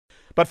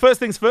But first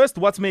things first,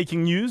 what's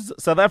making news?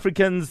 South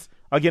Africans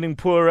are getting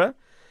poorer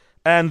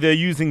and they're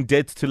using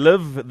debt to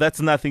live.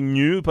 That's nothing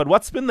new. But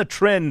what's been the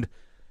trend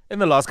in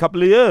the last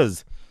couple of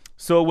years?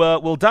 So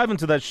we'll dive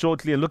into that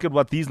shortly and look at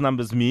what these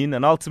numbers mean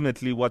and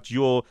ultimately what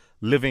your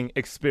living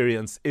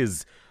experience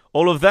is.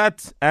 All of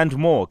that and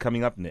more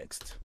coming up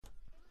next.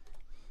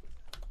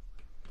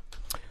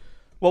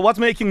 Well, what's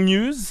making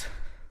news?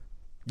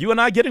 You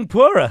and I getting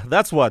poorer.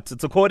 That's what.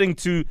 It's according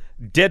to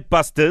Debt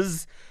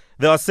Busters.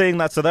 They are saying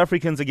that South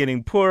Africans are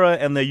getting poorer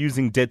and they're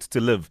using debt to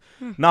live.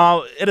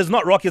 Now, it is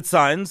not rocket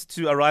science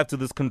to arrive to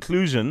this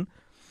conclusion.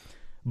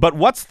 But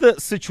what's the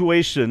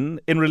situation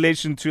in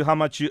relation to how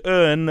much you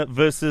earn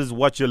versus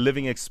what your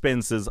living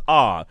expenses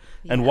are?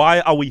 Yeah. And why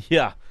are we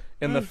here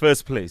in the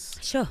first place?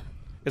 Sure.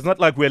 It's not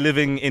like we're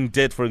living in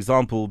debt, for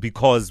example,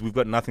 because we've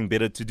got nothing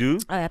better to do.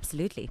 Oh,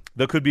 absolutely.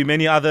 There could be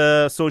many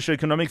other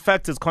socioeconomic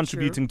factors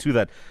contributing to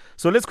that.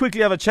 So let's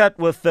quickly have a chat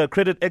with the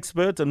credit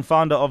expert and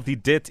founder of the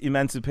Debt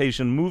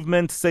Emancipation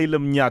Movement,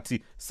 Salem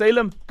Nyathi.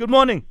 Salem, good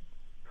morning.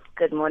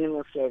 Good morning,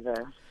 Ms.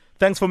 Flavor.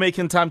 Thanks for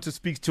making time to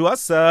speak to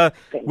us. Thank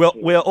you.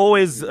 We're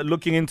always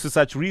looking into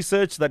such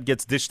research that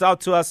gets dished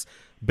out to us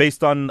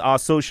based on our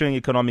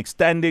socio-economic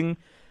standing.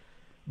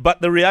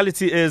 But the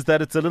reality is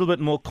that it's a little bit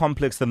more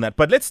complex than that.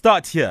 But let's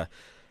start here.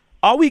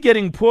 Are we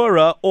getting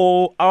poorer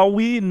or are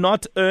we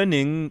not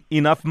earning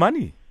enough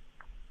money?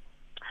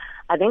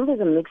 I think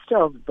there's a mixture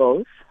of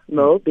both,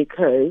 Mo,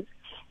 because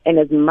in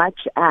as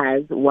much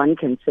as one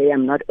can say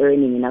I'm not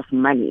earning enough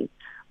money,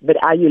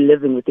 but are you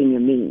living within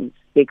your means?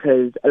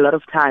 Because a lot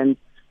of times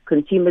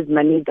consumers'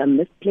 monies are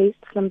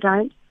misplaced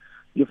sometimes.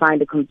 You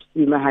find a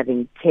consumer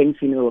having 10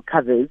 funeral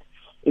covers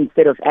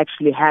instead of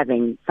actually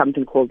having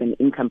something called an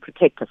income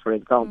protector, for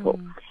example.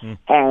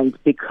 And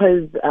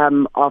because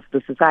of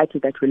the society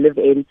that we live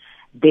in,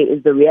 there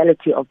is the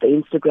reality of the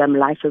Instagram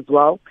life as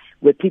well,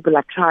 where people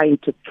are trying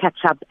to catch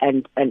up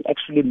and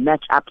actually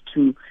match up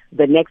to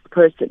the next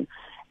person.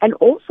 And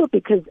also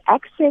because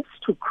access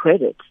to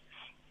credit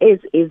is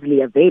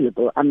easily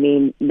available. I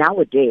mean,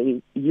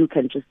 nowadays, you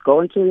can just go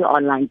into your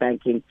online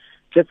banking,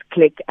 just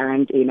click,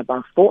 and in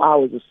about 4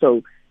 hours or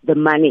so, the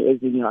money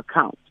is in your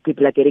account.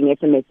 People are getting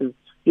SMSs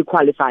you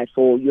qualify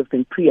for, you've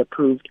been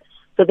pre-approved.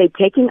 So they're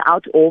taking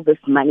out all this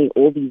money,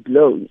 all these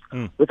loans,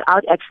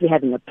 without actually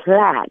having a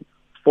plan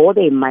for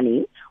their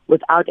money,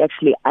 without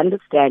actually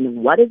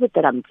understanding what is it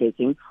that I'm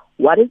taking,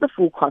 what is the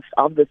full cost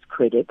of this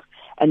credit,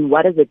 and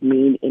what does it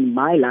mean in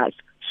my life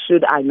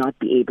should I not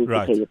be able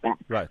to pay it back.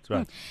 Right.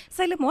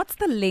 Salem, what's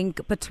the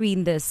link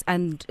between this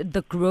and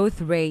the growth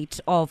rate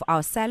of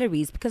our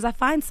salaries? Because I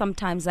find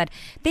sometimes that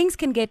things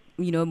can get,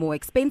 more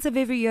expensive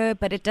every year,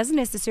 but it doesn't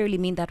necessarily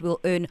mean that we'll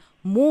earn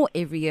more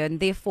every year, and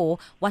therefore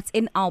what's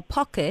in our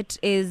pocket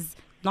is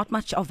not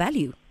much of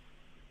value.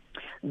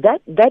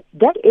 That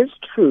is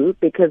true,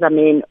 because, I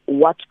mean,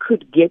 what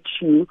could get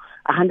you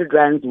 100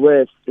 rands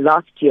worth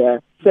last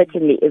year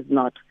certainly is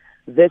not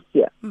this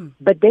year.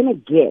 But then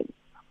again,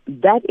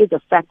 that is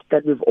a fact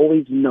that we've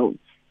always known.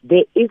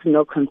 There is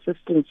no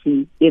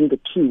consistency in the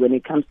two when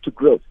it comes to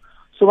growth.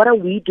 So what are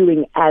we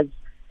doing as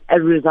a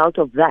result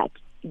of that?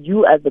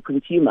 You as the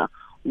consumer,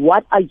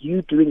 what are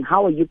you doing?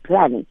 How are you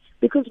planning?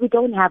 Because we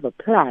don't have a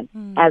plan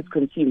as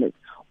consumers.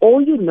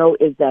 All you know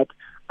is that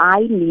I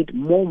need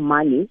more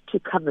money to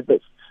cover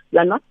this. You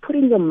are not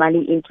putting your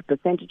money into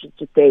percentages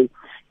to say,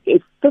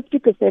 if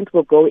 50%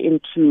 will go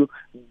into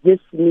this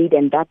need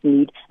and that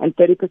need, and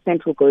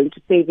 30% will go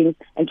into savings,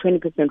 and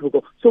 20% will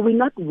go. So we're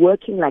not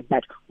working like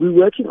that. We're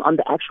working on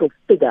the actual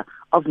figure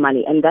of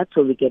money, and that's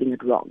where we're getting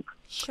it wrong.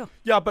 Sure.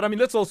 Yeah, but I mean,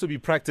 let's also be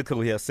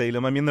practical here,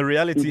 Salem. I mean, the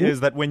reality is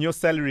that when your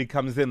salary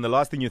comes in, the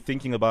last thing you're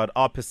thinking about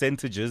are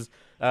percentages.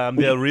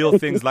 There are real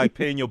things like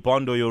paying your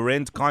bond or your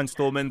rent, car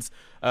installments,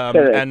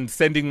 and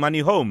sending money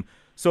home.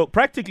 So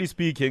practically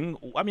speaking,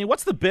 I mean,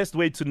 what's the best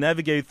way to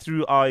navigate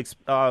through our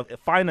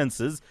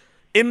finances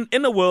in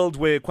a world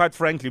where, quite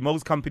frankly,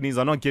 most companies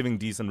are not giving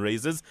decent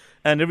raises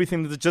and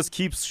everything that just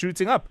keeps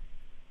shooting up?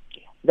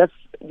 That's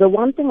the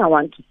one thing I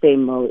want to say,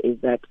 Mo, is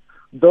that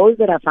those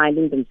that are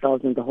finding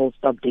themselves in the hole,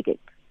 stop digging.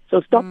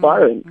 So stop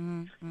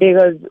borrowing.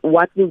 Because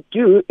what we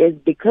do is,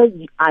 because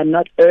I'm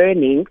not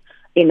earning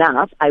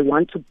enough, I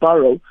want to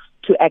borrow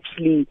to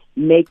actually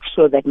make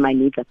sure that my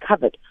needs are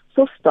covered.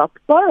 So stop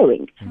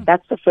borrowing.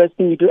 That's the first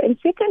thing you do. And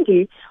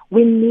secondly,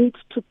 we need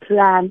to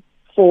plan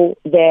for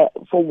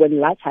when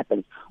life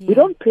happens. We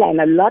don't plan.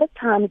 A lot of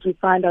times we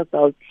find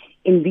ourselves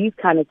in these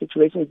kind of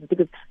situations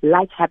because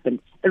life happened,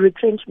 a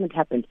retrenchment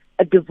happened,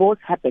 a divorce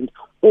happened,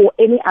 or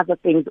any other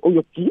things, or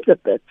your visa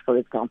burst, for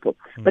example.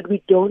 But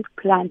we don't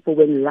plan for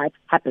when life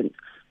happens.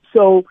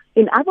 So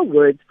in other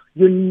words,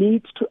 you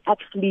need to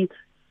actually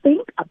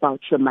think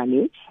about your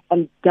money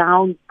and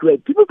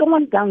downgrade. People don't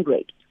want to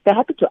downgrade. They're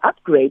happy to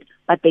upgrade,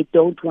 but they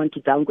don't want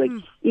to downgrade.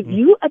 If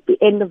you, at the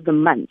end of the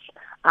month,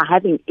 are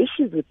having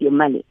issues with your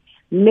money,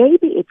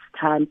 maybe it's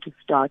time to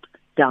start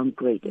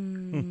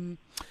downgrading.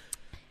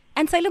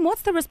 And Salem,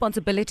 what's the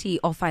responsibility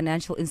of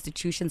financial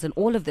institutions in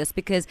all of this?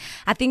 Because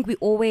I think we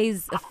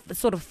always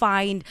sort of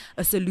find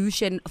a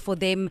solution for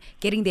them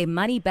getting their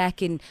money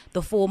back in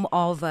the form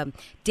of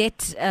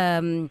debt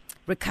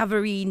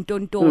recovery,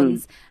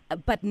 tontons,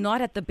 but not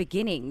at the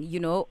beginning.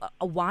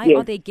 Why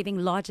are they giving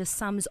larger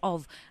sums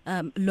of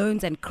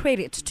loans and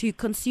credit to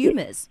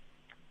consumers?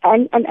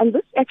 And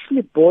this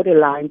actually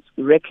borderlines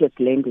reckless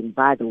lending,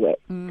 by the way,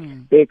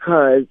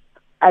 because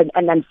and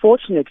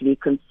unfortunately,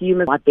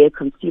 consumers, what their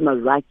consumer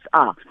rights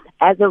are.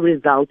 As a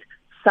result,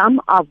 some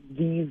of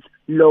these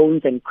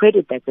loans and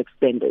credit that's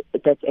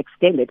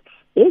extended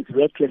is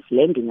reckless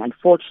lending,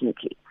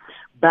 unfortunately.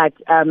 But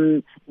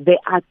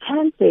I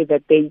can say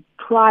that they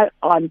try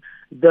on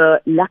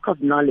the lack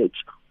of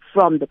knowledge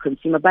from the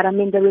consumer. But I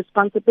mean, the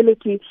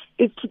responsibility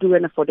is to do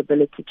an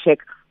affordability check,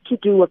 to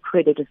do a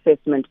credit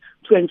assessment,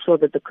 to ensure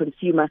that the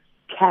consumer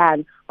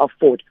can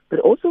afford. But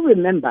also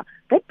remember,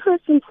 that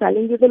person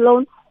selling you the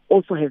loan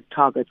also has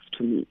targets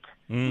to meet.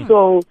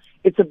 So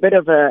it's a bit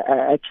of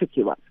a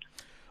tricky one.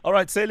 All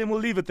right, Salem, we'll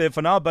leave it there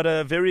for now, but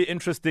a very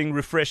interesting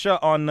refresher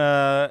on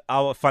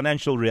our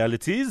financial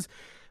realities.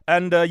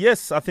 And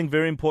yes, I think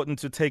very important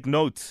to take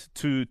note,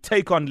 to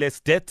take on less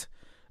debt,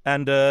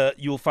 and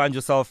you'll find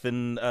yourself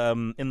in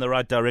the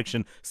right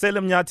direction.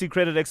 Salem Nyathi,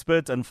 credit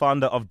expert and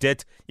founder of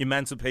Debt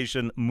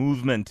Emancipation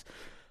Movement.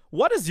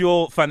 What is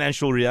your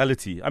financial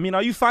reality? I mean,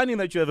 are you finding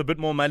that you have a bit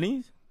more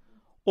money?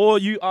 Or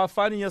you are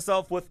finding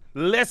yourself with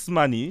less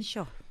money?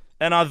 Sure.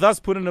 And are thus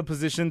put in a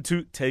position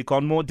to take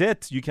on more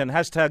debt? You can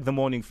hashtag the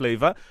morning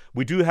flavor.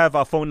 We do have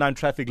our phone line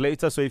traffic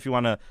later, so if you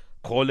want to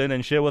call in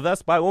and share with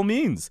us, by all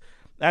means.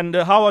 And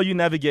how are you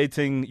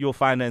navigating your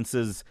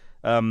finances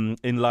in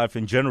life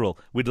in general?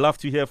 We'd love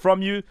to hear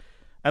from you.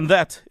 And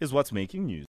that is what's making news.